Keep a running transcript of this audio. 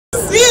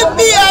CP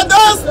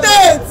Edo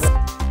State.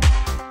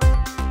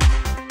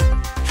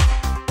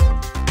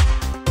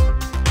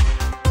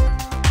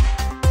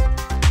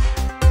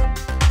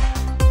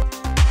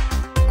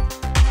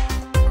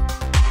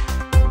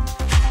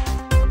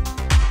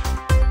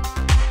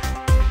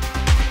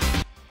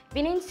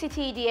 Benin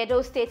City, the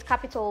Edo State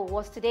capital,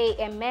 was today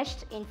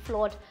immersed in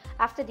flood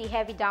after the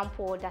heavy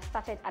downpour that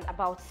started at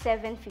about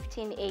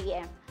 7:15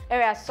 a.m.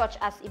 Areas such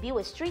as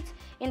Ibiwe Street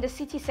in the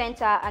city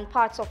center and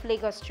parts of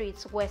Lagos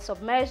streets were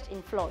submerged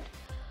in flood.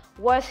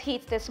 Worst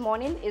hit this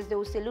morning is the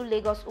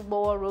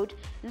Uselu-Lagos-Ugbowo Road,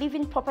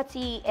 leaving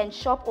property and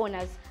shop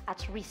owners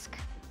at risk.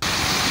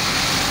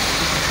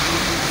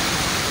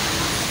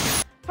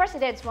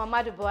 President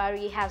Muhammadu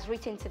Buhari has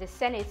written to the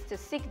Senate to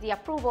seek the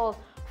approval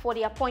for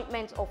the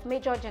appointment of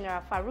Major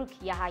General Farouk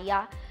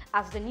Yahaya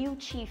as the new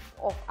Chief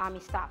of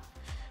Army Staff.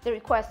 The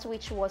request,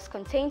 which was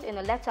contained in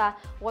a letter,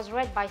 was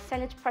read by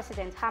Senate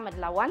President Ahmed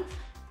Lawan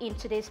in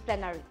today's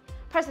plenary.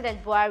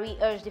 President Buhari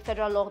urged the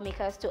federal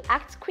lawmakers to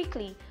act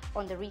quickly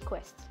on the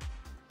request.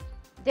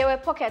 There were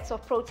pockets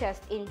of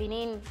protest in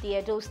Benin, the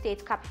Edo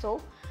State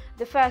capital.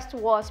 The first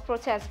was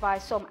protest by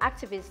some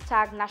activists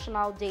tagged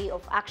National Day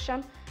of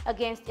Action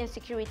against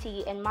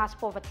insecurity and mass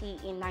poverty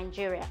in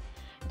Nigeria.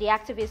 The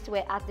activists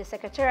were at the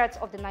Secretariat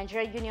of the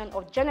Nigerian Union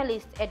of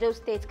Journalists, Edo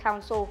State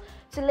Council,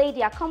 to lay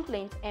their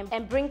complaint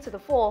and bring to the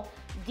fore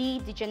the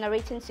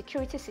degenerating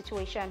security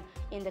situation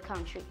in the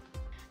country.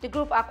 The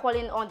group are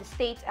calling on the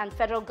state and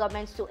federal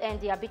governments to end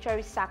the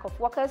arbitrary sack of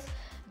workers,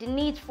 the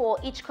need for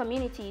each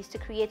community to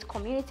create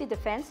community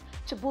defense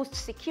to boost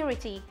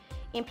security,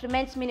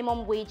 implement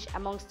minimum wage,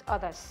 amongst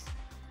others.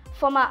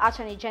 Former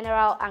Attorney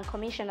General and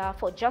Commissioner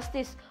for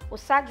Justice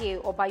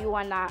Osage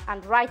Obayuwana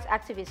and rights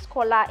activist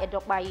Kola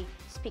Edokbai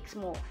speaks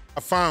more. I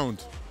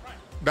found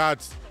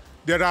that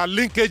there are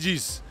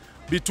linkages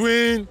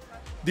between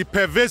the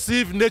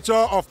pervasive nature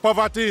of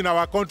poverty in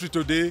our country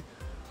today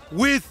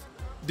with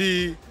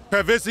the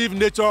pervasive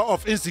nature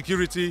of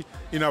insecurity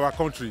in our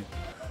country.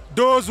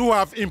 Those who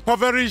have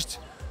impoverished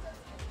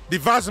the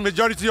vast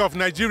majority of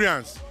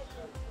Nigerians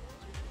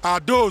are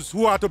those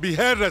who are to be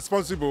held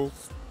responsible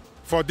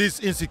for this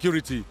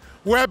insecurity,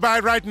 whereby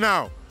right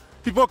now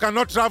people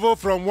cannot travel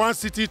from one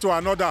city to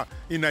another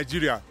in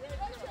Nigeria.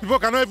 People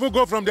cannot even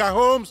go from their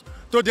homes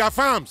to their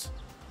farms.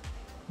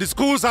 The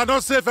schools are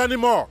not safe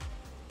anymore.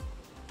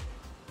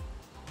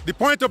 The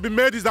point to be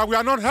made is that we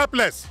are not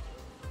helpless.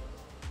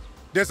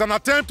 There's an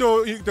attempt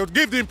to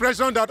give the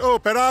impression that, oh,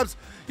 perhaps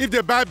if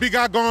they buy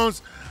bigger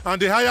guns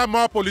and they hire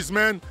more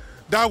policemen,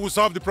 that will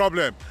solve the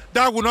problem.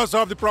 That will not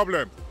solve the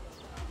problem.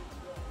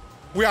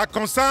 We are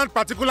concerned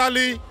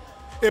particularly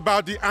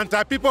about the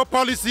anti-people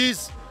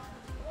policies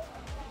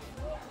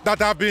that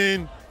have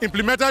been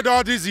implemented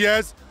all these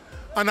years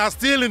and are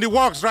still in the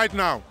works right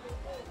now.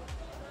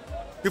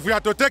 If we are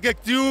to take a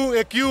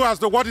cue as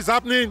to what is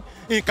happening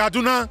in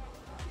Kaduna,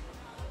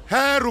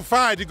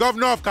 Rufai, the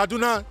governor of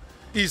Kaduna,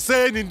 is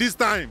saying in this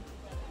time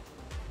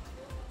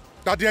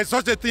that there is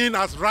such a thing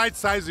as right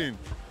sizing.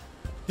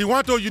 He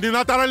wants to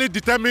unilaterally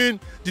determine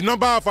the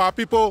number of our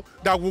people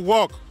that will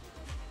work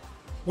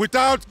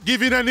without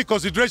giving any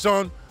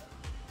consideration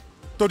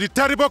to the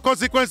terrible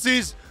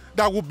consequences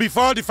that will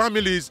befall the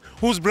families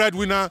whose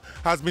breadwinner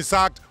has been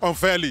sacked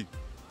unfairly.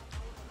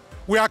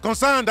 We are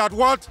concerned that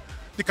what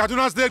the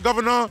Kaduna State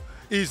governor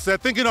is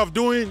thinking of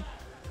doing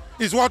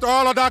is what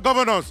all other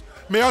governors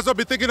may also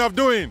be thinking of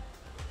doing.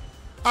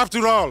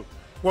 After all,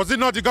 was it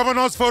not the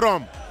governors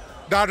forum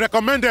that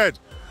recommended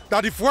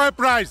that the fuel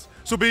price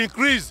should be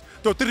increased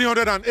to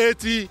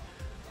 380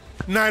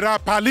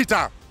 naira per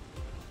litre?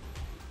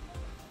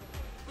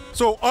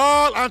 So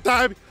all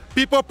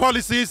anti-people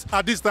policies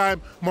at this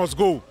time must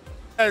go.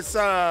 Yes,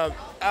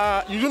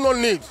 you do not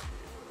need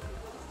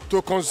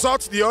to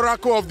consult the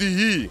oracle of the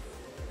hill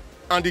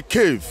and the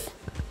cave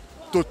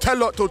to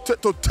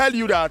tell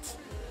you that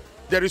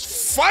there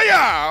is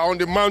fire on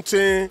the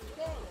mountain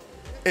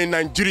in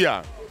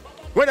Nigeria.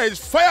 When there is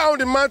fire on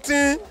the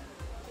mountain,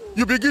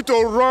 you begin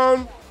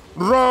to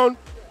run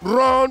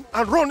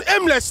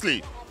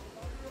aimlessly.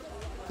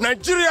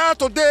 Nigeria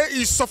today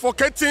is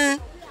suffocating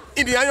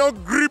in the iron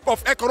grip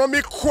of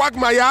economic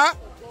quagmire,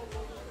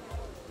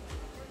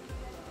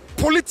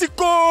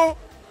 political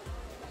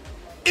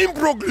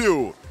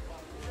imbroglio,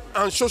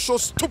 and social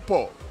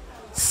stupor,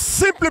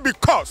 simply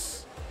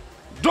because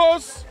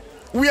those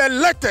we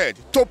elected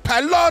to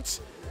pilot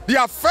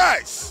the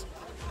affairs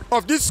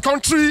of this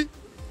country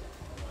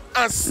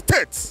and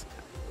state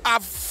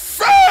have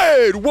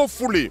failed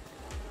woefully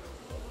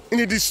in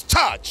the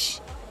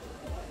discharge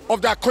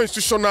of their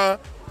constitutional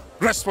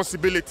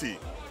responsibility.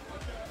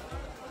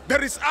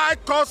 There is high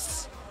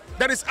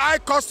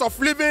cost of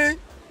living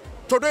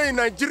today in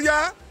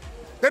Nigeria.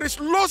 There is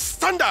low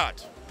standard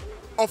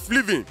of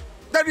living.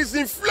 There is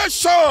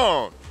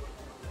inflation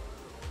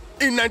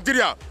in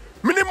Nigeria.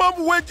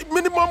 Minimum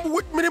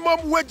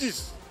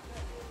wages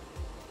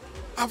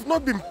have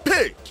not been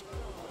paid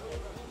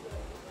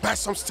by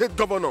some state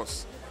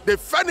governors. They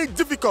find it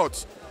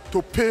difficult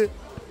to pay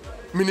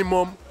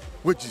minimum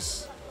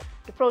wages.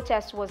 The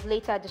protest was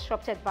later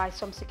disrupted by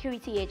some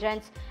security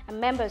agents and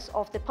members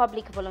of the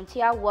Public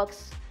Volunteer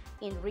Works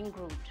in Ring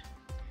Road.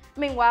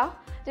 Meanwhile,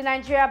 the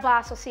Nigeria Bar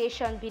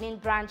Association Benin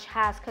branch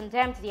has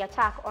condemned the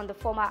attack on the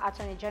former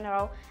Attorney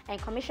General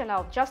and Commissioner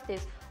of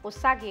Justice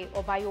Osage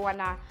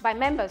Obayowana by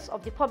members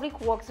of the Public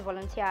Works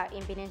Volunteer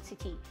in Benin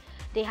City.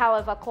 They,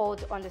 however,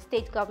 called on the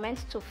state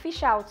government to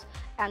fish out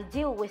and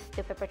deal with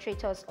the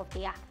perpetrators of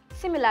the act.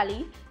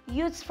 Similarly,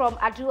 youths from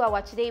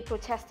Aduawa today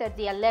protested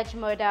the alleged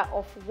murder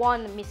of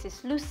one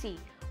Mrs. Lucy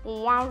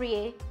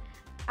Nwanrie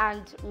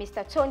and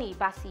Mr. Tony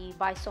Bassi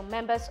by some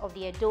members of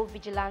the Edo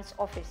Vigilance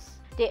Office.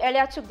 They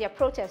earlier took their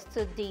protest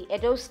to the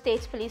Edo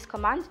State Police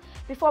Command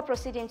before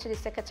proceeding to the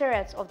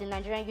Secretariat of the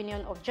Nigerian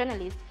Union of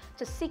Journalists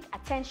to seek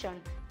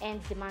attention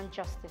and demand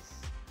justice.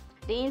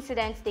 The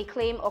incident, they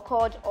claim,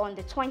 occurred on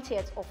the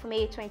 20th of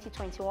May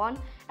 2021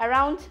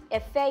 around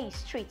Efei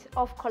Street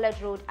off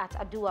College Road at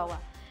Aduawa.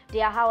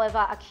 They are,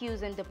 however,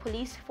 accusing the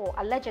police for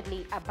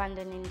allegedly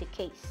abandoning the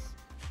case.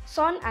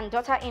 Son and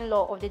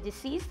daughter-in-law of the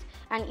deceased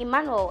and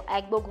Emmanuel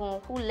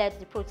Agbogun, who led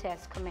the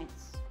protest,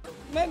 comments.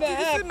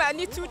 This is my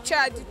little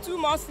child, 2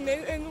 months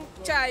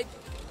child.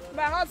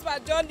 My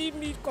husband just leave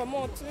me come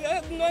out.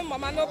 No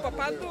mama, no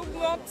papa, no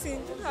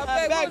nothing.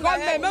 I beg,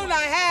 government,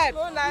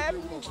 help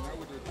me.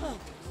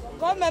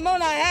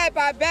 Government, help,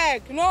 I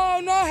beg.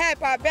 No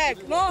help, I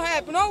beg. No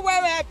help, no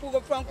where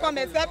help from come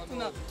except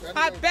now.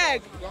 I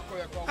beg.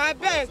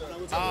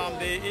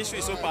 The issue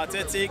is so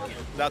pathetic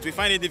that we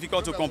find it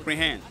difficult to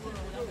comprehend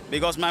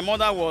because my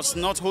mother was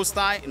not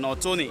hostile nor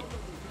Tony.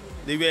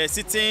 They were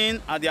sitting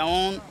at their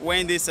own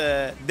when this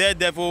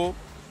daredevil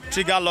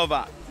trigger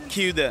lover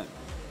killed them.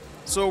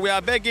 So we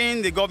are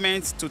begging the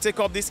government to take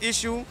up this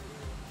issue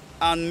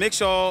and make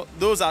sure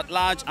those at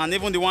large and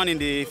even the one in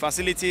the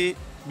facility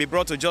be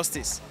brought to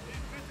justice.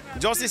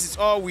 Justice is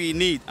all we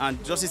need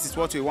and justice is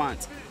what we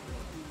want.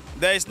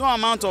 There is no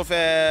amount of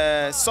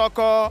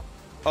succor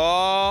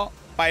or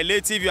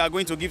palliative you are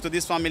going to give to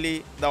this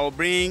family that will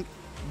bring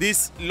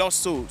these lost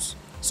souls.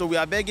 So we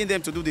are begging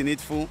them to do the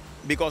needful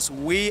because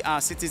we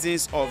are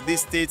citizens of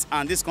this state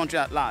and this country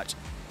at large.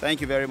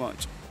 Thank you very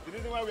much. The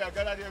reason why we are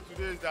gathered here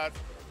today is that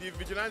the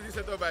vigilance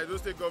set up by those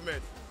state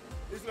government,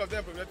 instead of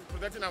them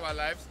protecting our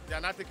lives, they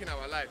are not taking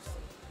our lives.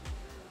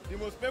 The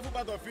most painful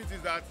part of it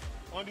is that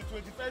on the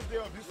 21st day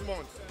of this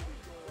month,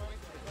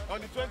 on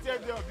the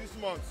 20th day of this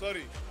month,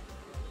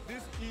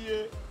 this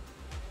EA,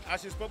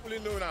 as she's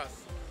popularly known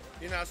as,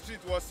 in our street,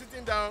 was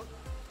sitting down,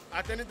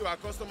 attending to our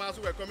customers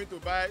who were coming to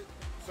buy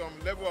some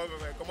level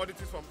of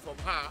commodities from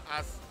her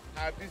as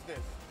her business.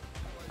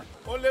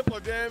 Only for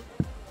them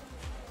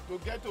to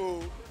get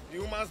to the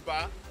woman's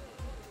bar,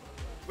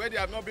 where they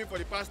have not been for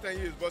the past 10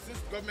 years, but since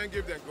the government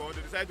gave them gun,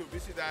 they decided to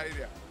visit that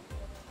area.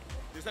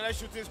 They started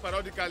shooting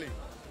sporadically.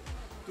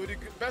 To the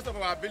best of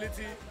our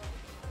ability,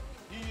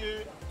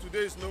 EA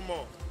today is no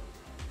more.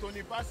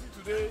 Tony Bassi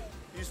today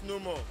is no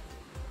more.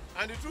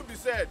 And the truth be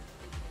said,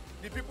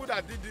 the people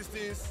that did these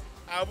things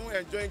are even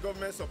enjoying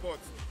government support.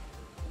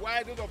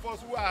 Why those of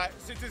us who are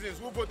citizens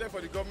who voted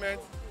for the government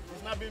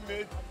is not being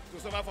made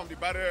to suffer from the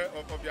barrier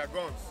of their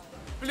guns.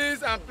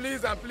 Please and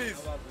please and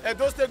please,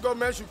 Edo State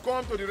government should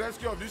come to the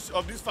rescue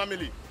of this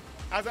family.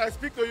 As I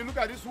speak to you, look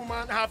at this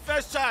woman, her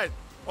first child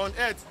on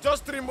earth,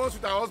 just 3 months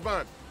with her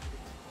husband.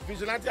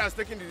 Vigilante has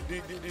taken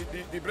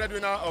the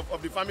breadwinner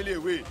of the family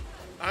away.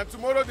 And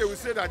tomorrow they will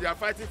say that they are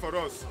fighting for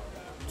us.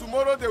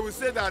 Tomorrow they will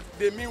say that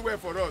they mean well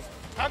for us.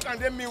 How can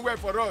they mean well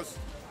for us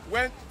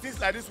when things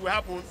like this will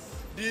happen?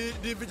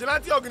 The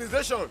vigilante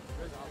organization,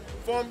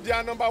 from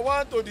their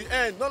 #1 to the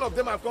end, none of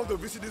them have come to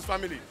visit this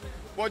family.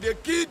 But they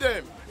kill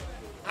them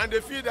and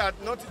they feel that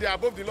they are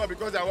above the law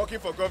because they are working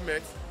for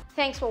government.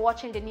 Thanks for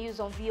watching the news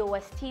on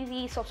Vos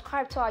TV.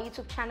 Subscribe to our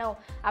YouTube channel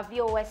at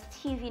Vos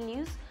TV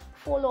News.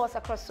 Follow us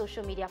across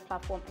social media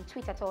platforms and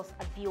tweet at us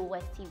at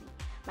Vos TV.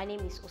 My name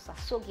is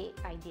Osasoge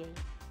Ideally.